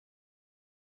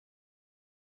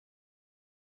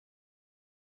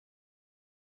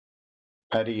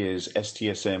Paddy is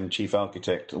STSM Chief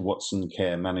Architect, Watson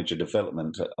Care Manager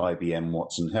Development at IBM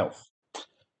Watson Health.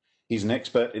 He's an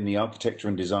expert in the architecture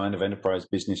and design of enterprise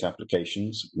business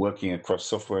applications, working across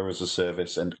software as a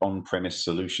service and on-premise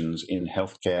solutions in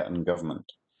healthcare and government.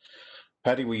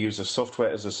 Paddy will use a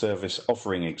software as a service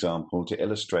offering example to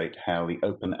illustrate how the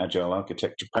Open Agile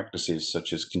Architecture practices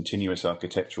such as Continuous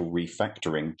Architectural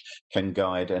Refactoring can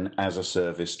guide an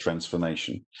as-a-service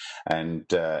transformation.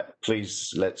 And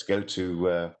please, let's go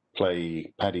to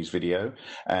play Paddy's video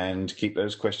and keep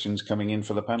those questions coming in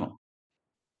for the panel.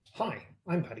 Hi,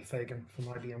 I'm Paddy Fagan from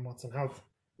IBM Watson Health,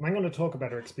 and I'm going to talk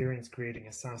about our experience creating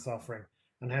a SaaS offering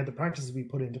and how the practices we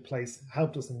put into place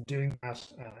helped us in doing that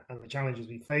and the challenges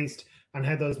we faced and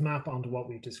how those map onto what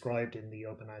we've described in the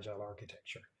Open Agile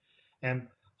Architecture.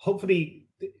 Hopefully,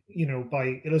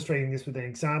 by illustrating this with an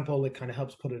example, it kind of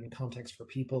helps put it in context for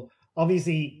people.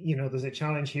 Obviously, there's a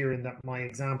challenge here in that my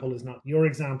example is not your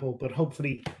example, but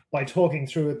hopefully by talking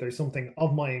through it, there's something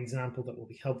of my example that will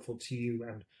be helpful to you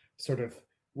and sort of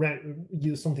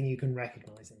use something you can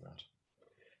recognize in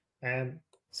that.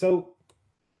 So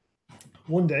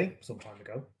one day, some time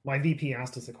ago, my VP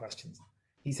asked us a question.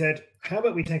 He said, how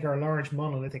about we take our large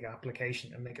monolithic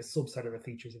application and make a subset of the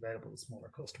features available to smaller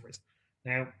customers?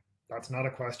 Now, that's not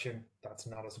a question. That's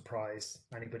not a surprise.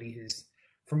 Anybody who's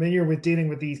familiar with dealing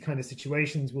with these kind of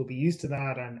situations will be used to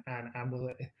that and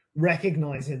will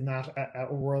recognize in that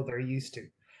a world they're used to.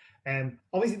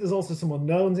 Obviously, there's also some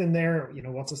unknowns in there.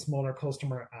 What's a smaller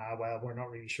customer? Well, we're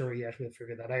not really sure yet. We'll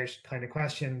figure that out kind of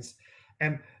questions.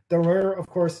 There were, of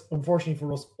course, unfortunately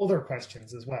for us, other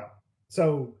questions as well.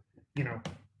 So,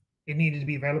 it needed to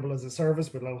be available as a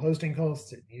service with low hosting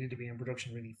costs. It needed to be in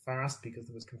production really fast because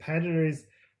there was competitors.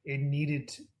 It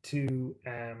needed to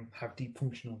have deep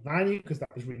functional value because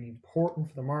that was really important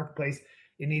for the marketplace.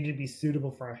 It needed to be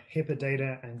suitable for HIPAA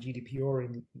data and GDPR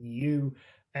in the EU.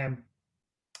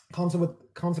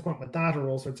 Consequent with that are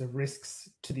all sorts of risks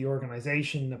to the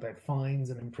organization about fines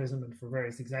and imprisonment for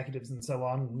various executives and so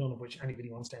on, none of which anybody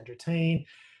wants to entertain.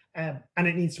 And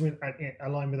it needs to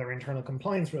align with our internal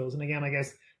compliance rules. And again, I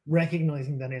guess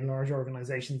recognizing that in large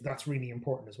organizations, that's really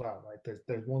important as well, right?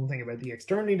 There's one thing about the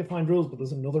externally defined rules, but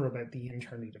there's another about the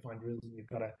internally defined rules, and you've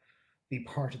got to be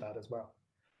part of that as well.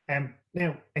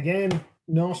 Now, again,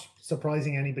 not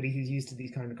surprising anybody who's used to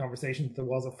these kind of conversations, there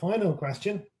was a final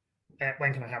question.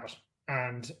 When can I have it?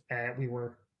 And we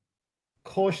were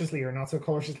cautiously or not so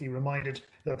cautiously reminded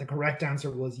that the correct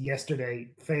answer was yesterday,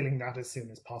 failing that as soon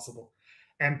as possible.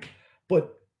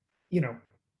 But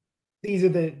these are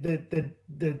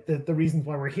the reasons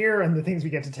why we're here and the things we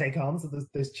get to take on. So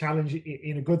there's challenge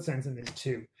in a good sense in this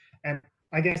too. And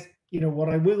I guess what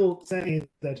I will say is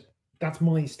that that's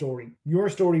my story. Your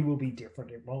story will be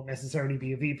different. It won't necessarily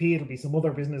be a VP. It'll be some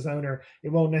other business owner. It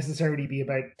won't necessarily be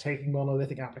about taking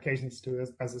monolithic applications to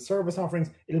as a service offerings.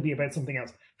 It'll be about something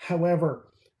else.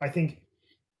 However, I think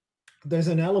there's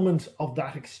an element of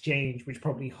that exchange which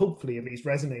probably, hopefully, at least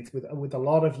resonates with a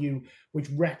lot of you, which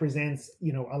represents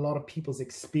a lot of people's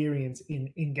experience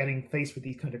in getting faced with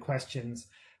these kind of questions.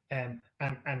 And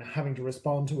having to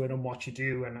respond to it and what you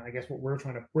do. And I guess what we're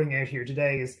trying to bring out here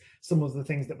today is some of the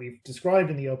things that we've described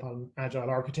in the Open Agile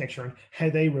Architecture and how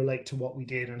they relate to what we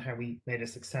did and how we made a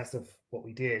success of what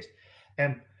we did.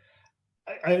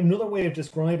 Another way of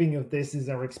describing of this is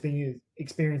our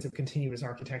experience of continuous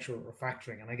architectural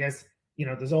refactoring. And I guess,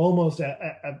 there's almost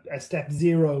a step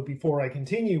zero before I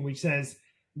continue, which says,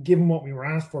 given what we were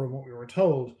asked for and what we were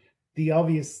told, the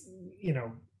obvious,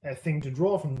 thing to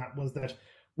draw from that was that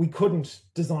we couldn't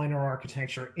design our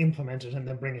architecture, implement it, and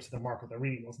then bring it to the market. There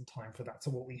really wasn't time for that.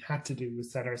 So what we had to do was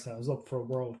set ourselves up for a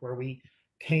world where we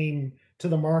came to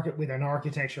the market with an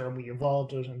architecture and we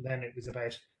evolved it. And then it was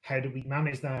about how do we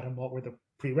manage that and what were the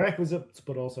prerequisites,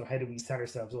 but also how do we set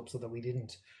ourselves up so that we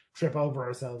didn't trip over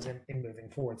ourselves in moving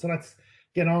forward. So let's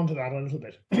get on to that a little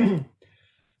bit.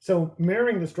 So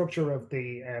mirroring the structure of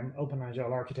the Open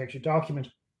Agile Architecture document,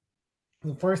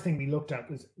 the first thing we looked at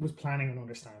was planning and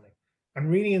understanding. And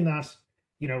really in that,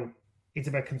 it's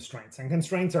about constraints. And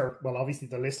constraints are, well, obviously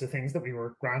the list of things that we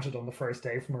were granted on the first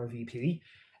day from our VP,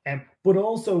 but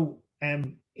also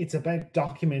it's about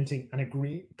documenting and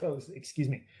agreeing those,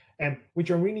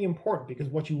 which are really important because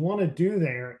what you want to do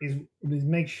there is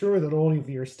make sure that all of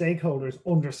your stakeholders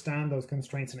understand those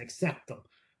constraints and accept them.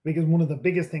 Because one of the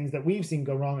biggest things that we've seen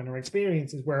go wrong in our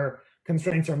experience is where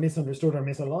constraints are misunderstood or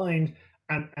misaligned,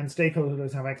 and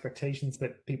stakeholders have expectations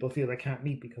that people feel they can't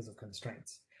meet because of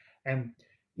constraints. From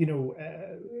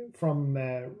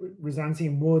Rosansi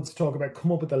and Woods talk about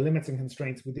come up with the limits and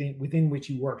constraints within which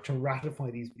you work to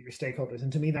ratify these with your stakeholders.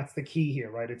 And to me, that's the key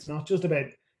here, right? It's not just about,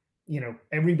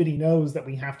 everybody knows that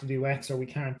we have to do X or we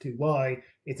can't do Y.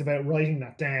 It's about writing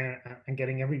that down and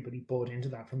getting everybody bought into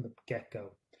that from the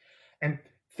get-go. And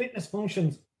fitness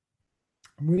functions,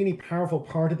 really powerful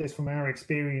part of this from our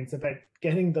experience about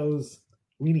getting those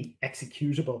really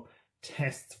executable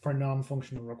tests for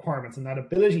non-functional requirements, and that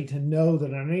ability to know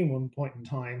that at any one point in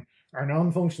time our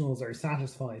non-functionals are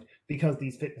satisfied because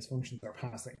these fitness functions are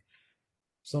passing.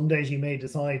 Some days you may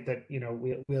decide that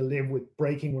we'll live with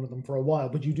breaking one of them for a while,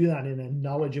 but you do that in a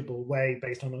knowledgeable way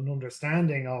based on an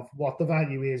understanding of what the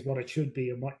value is, what it should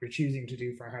be, and what you're choosing to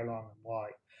do for how long and why.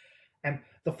 And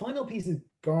the final piece is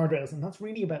guardrails, and that's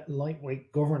really about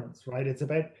lightweight governance, right? It's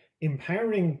about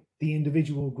empowering the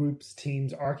individual groups,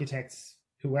 teams, architects,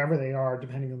 whoever they are,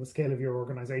 depending on the scale of your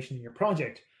organization and your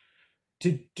project,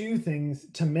 to do things,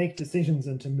 to make decisions,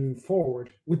 and to move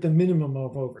forward with the minimum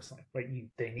of oversight, right?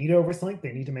 They need oversight,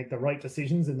 they need to make the right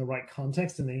decisions in the right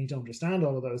context, and they need to understand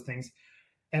all of those things.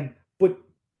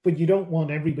 But you don't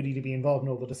want everybody to be involved in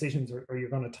all the decisions, or you're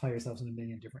going to tie yourselves in a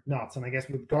million different knots. And I guess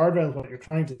with guardrails, what you're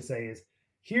trying to say is,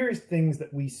 here's things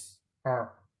that we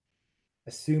are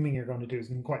assuming you're going to do,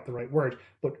 isn't quite the right word,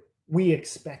 but we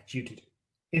expect you to do.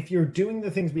 If you're doing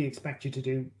the things we expect you to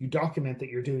do, you document that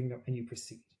you're doing them and you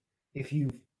proceed. If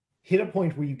you've hit a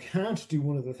point where you can't do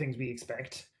one of the things we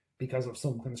expect because of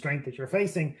some constraint that you're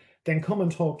facing, then come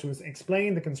and talk to us,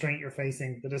 explain the constraint you're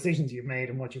facing, the decisions you've made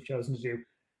and what you've chosen to do,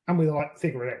 and we'll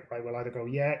figure it out, right? We'll either go,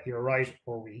 yeah, you're right,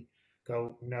 or we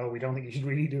go, no, we don't think you should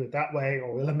really do it that way,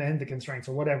 or we'll amend the constraints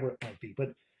or whatever it might be. But,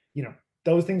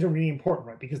 those things are really important,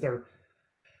 right? Because they're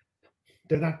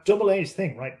that double-edged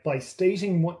thing, right? By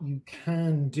stating what you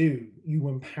can do, you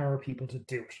empower people to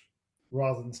do it,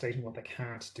 rather than stating what they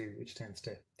can't do, which tends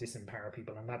to disempower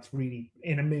people. And that's really,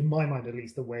 in my mind at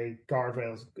least, the way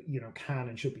guardrails can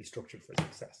and should be structured for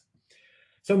success.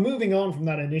 So moving on from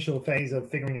that initial phase of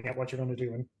figuring out what you're going to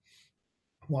do and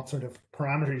what sort of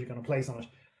parameters you're going to place on it,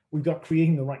 we've got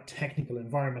creating the right technical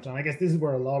environment. And I guess this is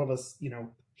where a lot of us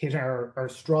hit our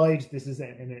stride. This is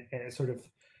a sort of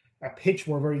a pitch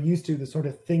we're very used to, the sort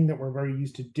of thing that we're very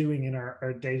used to doing in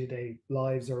our day-to-day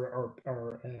lives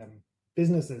or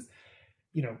businesses.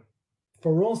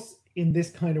 For us in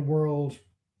this kind of world,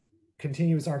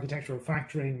 continuous architectural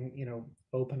refactoring,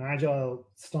 open agile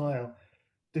style,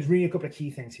 there's really a couple of key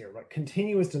things here, right?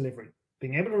 Continuous delivery,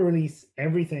 being able to release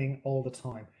everything all the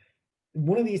time.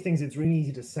 One of these things, it's really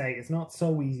easy to say, it's not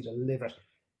so easy to live it.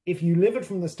 If you live it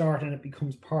from the start and it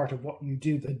becomes part of what you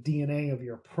do, the DNA of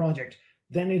your project,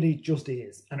 then it just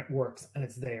is, and it works, and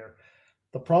it's there.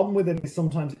 The problem with it is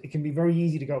sometimes it can be very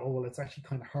easy to go, oh, well, it's actually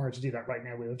kind of hard to do that right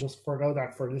now. We'll just forgo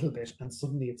that for a little bit, and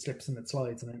suddenly it slips and it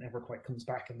slides and it never quite comes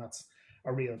back. And that's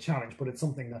a real challenge, but it's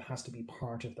something that has to be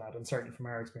part of that. And certainly from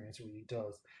our experience, it really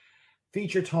does.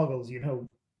 Feature toggles,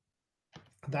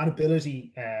 that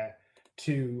ability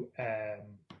to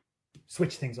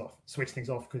switch things off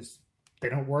because they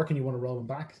don't work and you want to roll them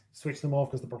back, switch them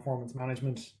off because the performance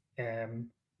management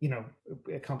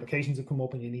complications have come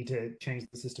up and you need to change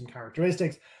the system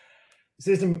characteristics.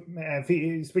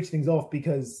 Switch things off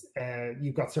because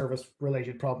you've got service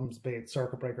related problems, be it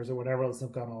circuit breakers or whatever else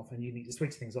have gone off, and you need to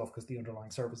switch things off because the underlying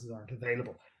services aren't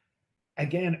available.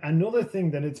 Again, another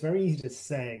thing that it's very easy to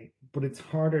say, but it's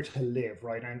harder to live,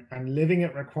 right? And living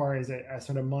it requires a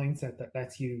sort of mindset that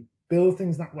lets you build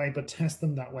things that way, but test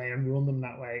them that way and run them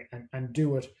that way and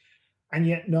do it. And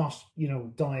yet not,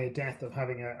 die a death of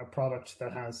having a product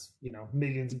that has,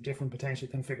 millions of different potential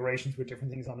configurations with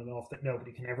different things on and off that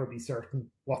nobody can ever be certain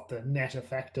what the net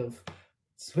effect of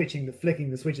flicking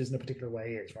the switches in a particular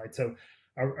way is, right? So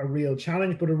a real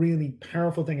challenge, but a really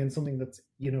powerful thing and something that's,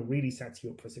 really sets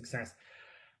you up for success.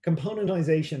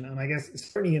 Componentization, and I guess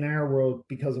certainly in our world,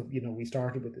 because of, we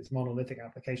started with this monolithic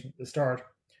application at the start,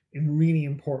 is really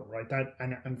important, right? That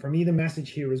and for me, the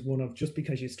message here is one of, just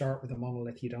because you start with a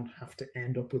monolith, you don't have to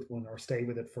end up with one or stay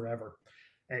with it forever.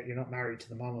 You're not married to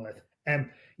the monolith. And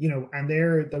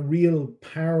the real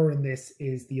power in this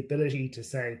is the ability to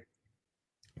say,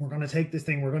 we're going to take this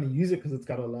thing, we're going to use it because it's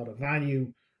got a lot of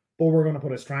value, but we're going to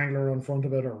put a strangler in front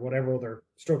of it or whatever other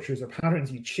structures or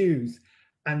patterns you choose,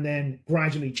 and then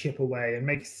gradually chip away and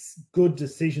make good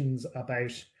decisions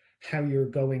about how you're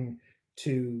going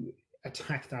to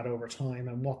attack that over time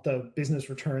and what the business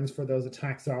returns for those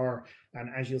attacks are.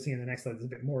 And as you'll see in the next slide, there's a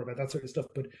bit more about that sort of stuff,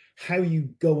 but how you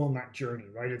go on that journey,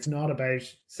 right? It's not about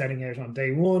setting out on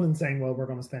day one and saying, well, we're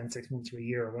going to spend 6 months or a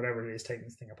year or whatever it is taking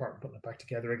this thing apart and putting it back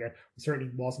together again. It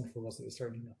certainly wasn't for us. It was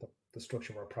certainly not the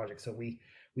structure of our project. So we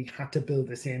had to build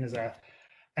this in as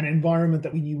an environment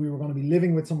that we knew we were going to be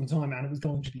living with some time, and it was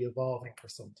going to be evolving for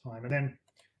some time. And then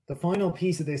The final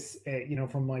piece of this,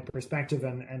 from my perspective,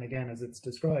 and again, as it's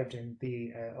described in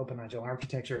the Open Agile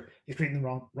Architecture, is creating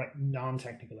the right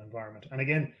non-technical environment. And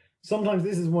again, sometimes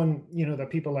this is one, that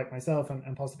people like myself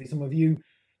and possibly some of you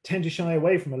tend to shy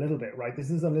away from a little bit, right? This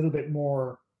is a little bit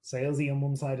more salesy on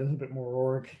one side, a little bit more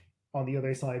org on the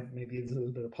other side, maybe it's a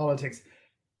little bit of politics.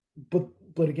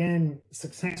 But again,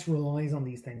 success relies on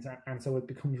these things, and so it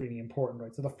becomes really important,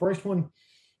 right? So the first one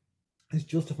is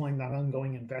justifying that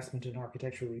ongoing investment in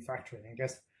architectural refactoring. I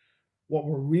guess what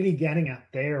we're really getting at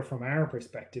there from our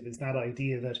perspective is that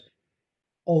idea that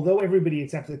although everybody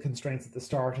accepts the constraints at the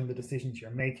start and the decisions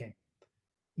you're making,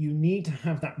 you need to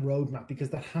have that roadmap, because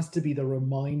that has to be the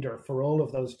reminder for all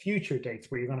of those future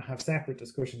dates where you're going to have separate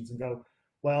discussions and go,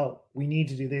 well, we need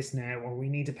to do this now, or we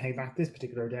need to pay back this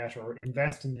particular debt, or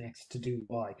invest in X to do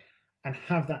Y, and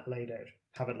have that laid out.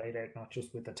 Have it laid out not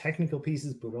just with the technical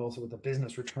pieces, but also with the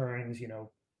business returns,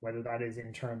 whether that is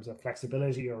in terms of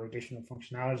flexibility or additional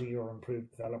functionality or improved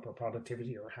developer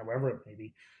productivity or however it may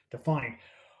be defined.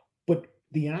 But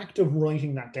the act of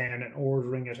writing that down and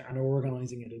ordering it and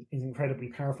organizing it is incredibly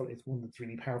powerful. It's one that's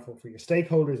really powerful for your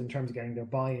stakeholders in terms of getting their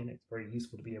buy-in. It's very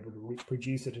useful to be able to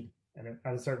reproduce it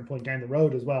at a certain point down the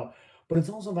road as well. But it's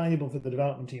also valuable for the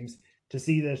development teams to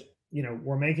see that,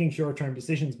 we're making short-term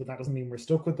decisions, but that doesn't mean we're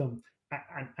stuck with them,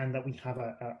 and that we have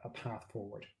a path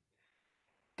forward.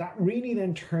 That really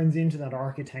then turns into that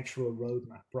architectural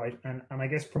roadmap, right? And I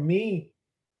guess for me,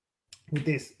 with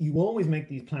this, you always make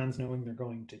these plans knowing they're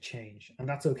going to change, and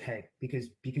that's okay, because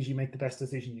you make the best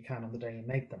decision you can on the day you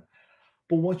make them.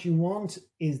 But what you want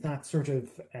is that sort of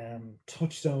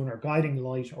touchstone or guiding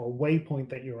light or waypoint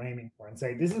that you're aiming for, and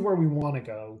say, this is where we want to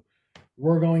go.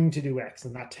 We're going to do X,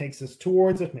 and that takes us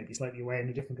towards it, maybe slightly away in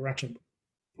a different direction,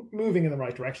 but moving in the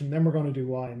right direction. Then we're going to do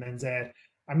Y and then Z,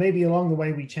 and maybe along the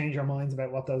way we change our minds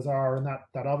about what those are, and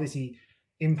that obviously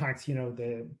impacts,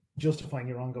 the justifying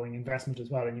your ongoing investment as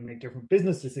well, and you make different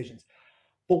business decisions.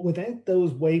 But without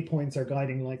those waypoints or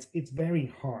guiding lights, it's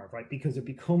very hard, right? Because it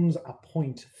becomes a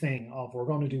point thing of, we're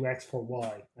going to do X for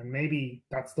Y, and maybe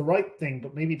that's the right thing,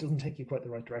 but maybe it doesn't take you quite the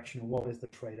right direction. What is the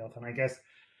trade-off? And I guess,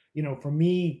 for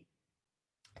me,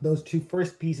 those two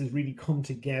first pieces really come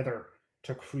together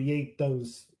to create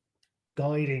those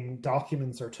guiding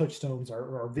documents or touchstones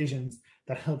or visions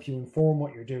that help you inform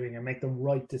what you're doing and make the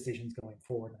right decisions going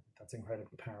forward. That's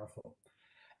incredibly powerful.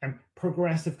 And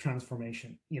progressive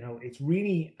transformation, it's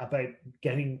really about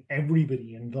getting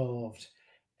everybody involved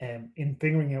in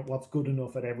figuring out what's good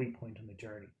enough at every point in the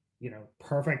journey.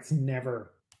 Perfect's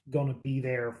never going to be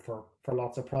there for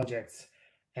lots of projects.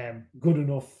 Good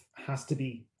enough has to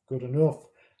be good enough.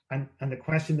 And the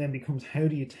question then becomes, how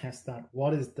do you test that?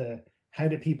 How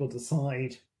do people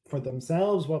decide for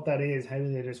themselves what that is? How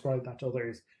do they describe that to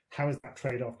others? How is that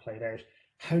trade-off played out?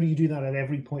 How do you do that at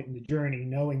every point in the journey,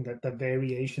 knowing that the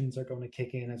variations are going to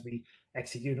kick in as we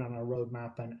execute on our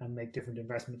roadmap and make different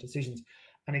investment decisions?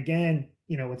 And again,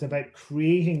 it's about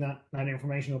creating that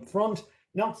information up front,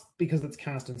 not because it's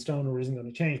cast in stone or isn't going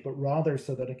to change, but rather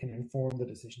so that it can inform the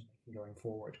decision making going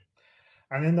forward.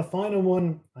 And then the final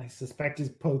one, I suspect, is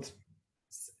both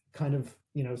kind of,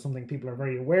 something people are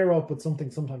very aware of, but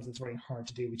something sometimes it's very hard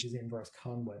to do, which is inverse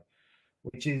Conway,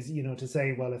 which is, to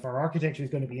say, well, if our architecture is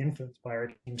going to be influenced by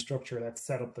our team structure, let's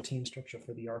set up the team structure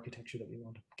for the architecture that we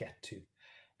want to get to.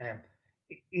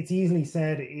 It's easily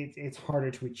said, it's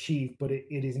harder to achieve, but it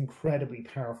is incredibly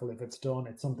powerful if it's done.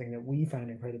 It's something that we found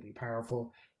incredibly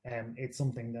powerful. It's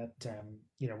something that,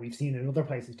 we've seen in other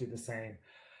places do the same.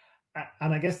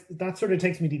 And I guess that sort of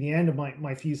takes me to the end of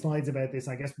my few slides about this.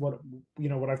 I guess what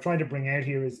I've tried to bring out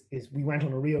here is we went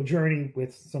on a real journey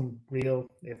with some real,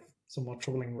 if somewhat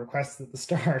troubling, requests at the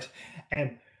start,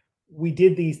 and we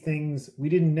did these things. We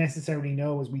didn't necessarily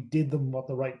know as we did them what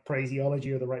the right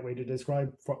phraseology or the right way to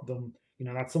describe them.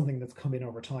 That's something that's come in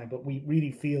over time, but we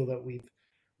really feel that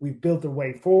we've built the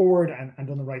way forward and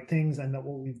done the right things, and that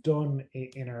what we've done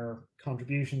in our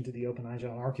contribution to the Open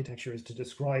Agile Architecture is to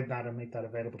describe that and make that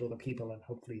available to other people, and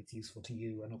hopefully it's useful to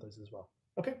you and others as well.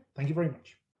 Okay, thank you very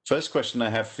much. First question I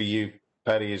have for you,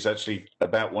 Paddy, is actually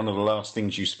about one of the last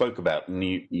things you spoke about, and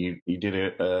you did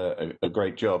a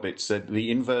great job. It's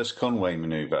the inverse Conway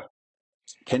maneuver.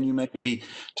 Can you maybe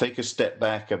take a step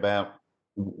back about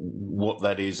what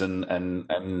that is, and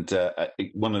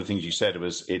one of the things you said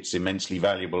was it's immensely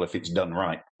valuable if it's done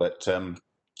right. But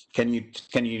can you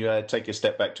take a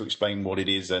step back to explain what it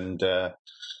is and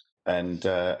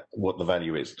what the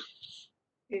value is?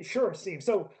 Sure, Steve.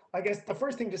 So I guess the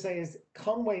first thing to say is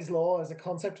Conway's law is a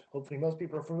concept. Hopefully most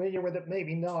people are familiar with it,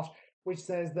 maybe not, which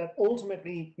says that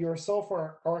ultimately your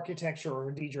software architecture, or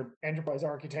indeed your enterprise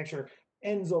architecture,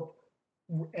 ends up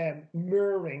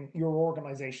mirroring your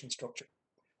organization structure.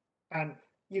 And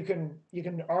you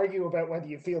can argue about whether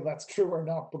you feel that's true or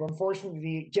not, but unfortunately,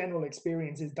 the general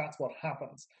experience is that's what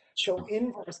happens. So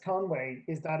inverse Conway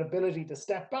is that ability to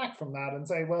step back from that and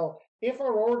say, well, if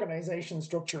our organization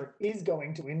structure is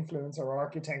going to influence our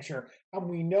architecture, and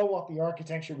we know what the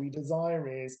architecture we desire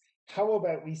is, how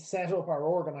about we set up our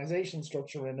organization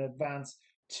structure in advance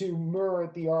to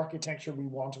mirror the architecture we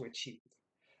want to achieve?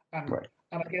 Right.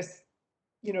 And I guess,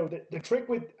 you know, the trick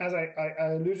with, as I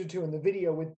alluded to in the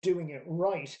video, with doing it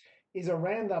right is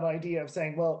around that idea of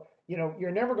saying, well, you know,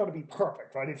 you're never going to be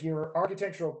perfect, right? If your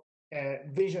architectural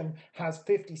vision has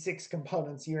 56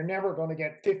 components, you're never going to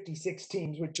get 56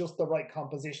 teams with just the right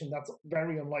composition. That's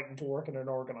very unlikely to work at an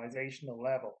organizational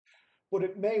level. But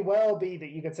it may well be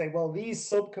that you could say, well, these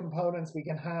subcomponents we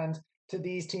can hand to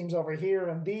these teams over here,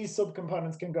 and these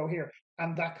subcomponents can go here,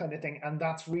 and that kind of thing. And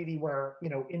that's really where, you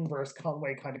know, inverse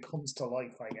Conway kind of comes to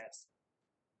life, I guess.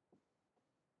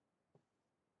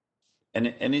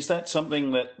 And is that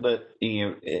something that you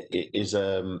know is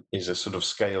a sort of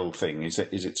scale thing? Is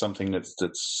it something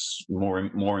that's more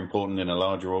important in a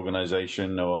larger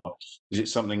organization, or is it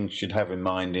something you should have in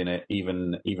mind in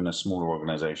even a smaller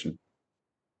organization?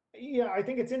 Yeah, I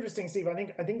think it's interesting, Steve.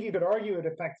 I think you could argue it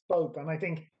affects both, and I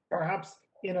think perhaps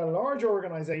in a large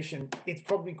organization, it's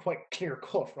probably quite clear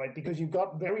cut, right? Because you've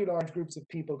got very large groups of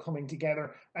people coming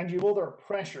together, and you've other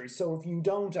pressures. So if you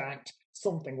don't act,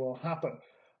 something will happen.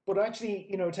 But actually,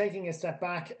 you know, taking a step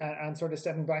back and sort of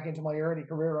stepping back into my early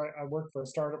career, I worked for a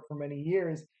startup for many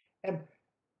years, and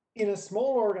in a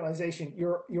small organization,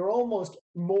 you're almost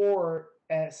more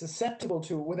susceptible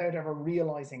to it without ever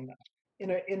realizing that.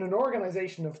 In an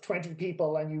organization of 20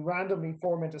 people, and you randomly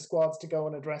form into squads to go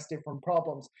and address different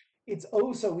problems, it's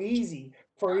oh so easy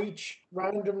for each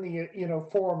randomly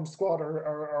formed squad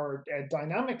or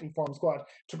dynamically formed squad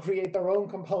to create their own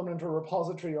component or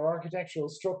repository or architectural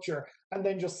structure, and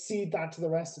then just seed that to the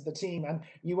rest of the team, and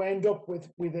you end up with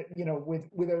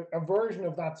a version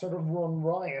of that sort of run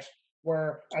riot,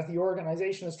 where as the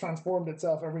organization has transformed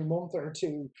itself every month or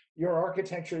two, your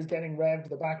architecture is getting revved to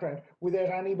the background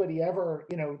without anybody ever,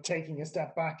 you know, taking a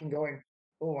step back and going,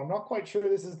 oh, I'm not quite sure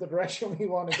this is the direction we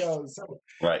want to go. So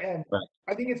Right. Right.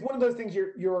 I think it's one of those things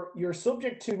you're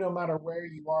subject to no matter where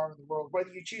you are in the world.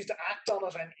 Whether you choose to act on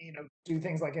it and, you know, do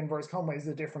things like inverse Conway is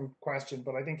a different question,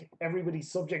 but I think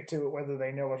everybody's subject to it whether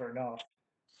they know it or not.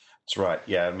 That's right.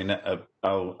 Yeah, I mean,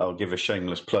 I'll give a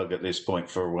shameless plug at this point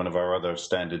for one of our other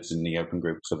standards in the open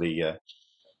group for the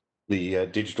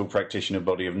digital practitioner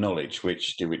body of knowledge,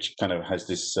 which kind of has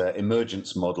this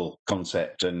emergence model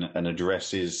concept and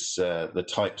addresses the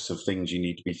types of things you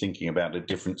need to be thinking about at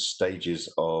different stages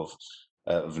of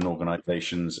an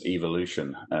organization's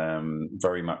evolution.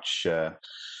 Very much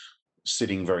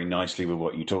sitting very nicely with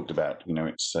what you talked about. You know,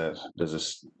 it's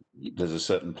there's a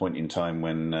certain point in time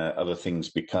when other things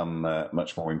become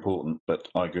much more important, but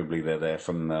arguably they're there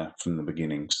from the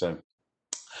beginning. So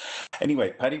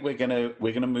anyway, Paddy, we're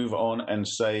gonna move on and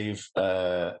save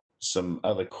some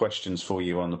other questions for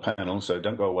you on the panel. So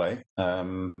don't go away,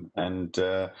 and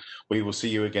we will see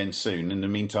you again soon. In the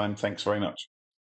meantime, thanks very much.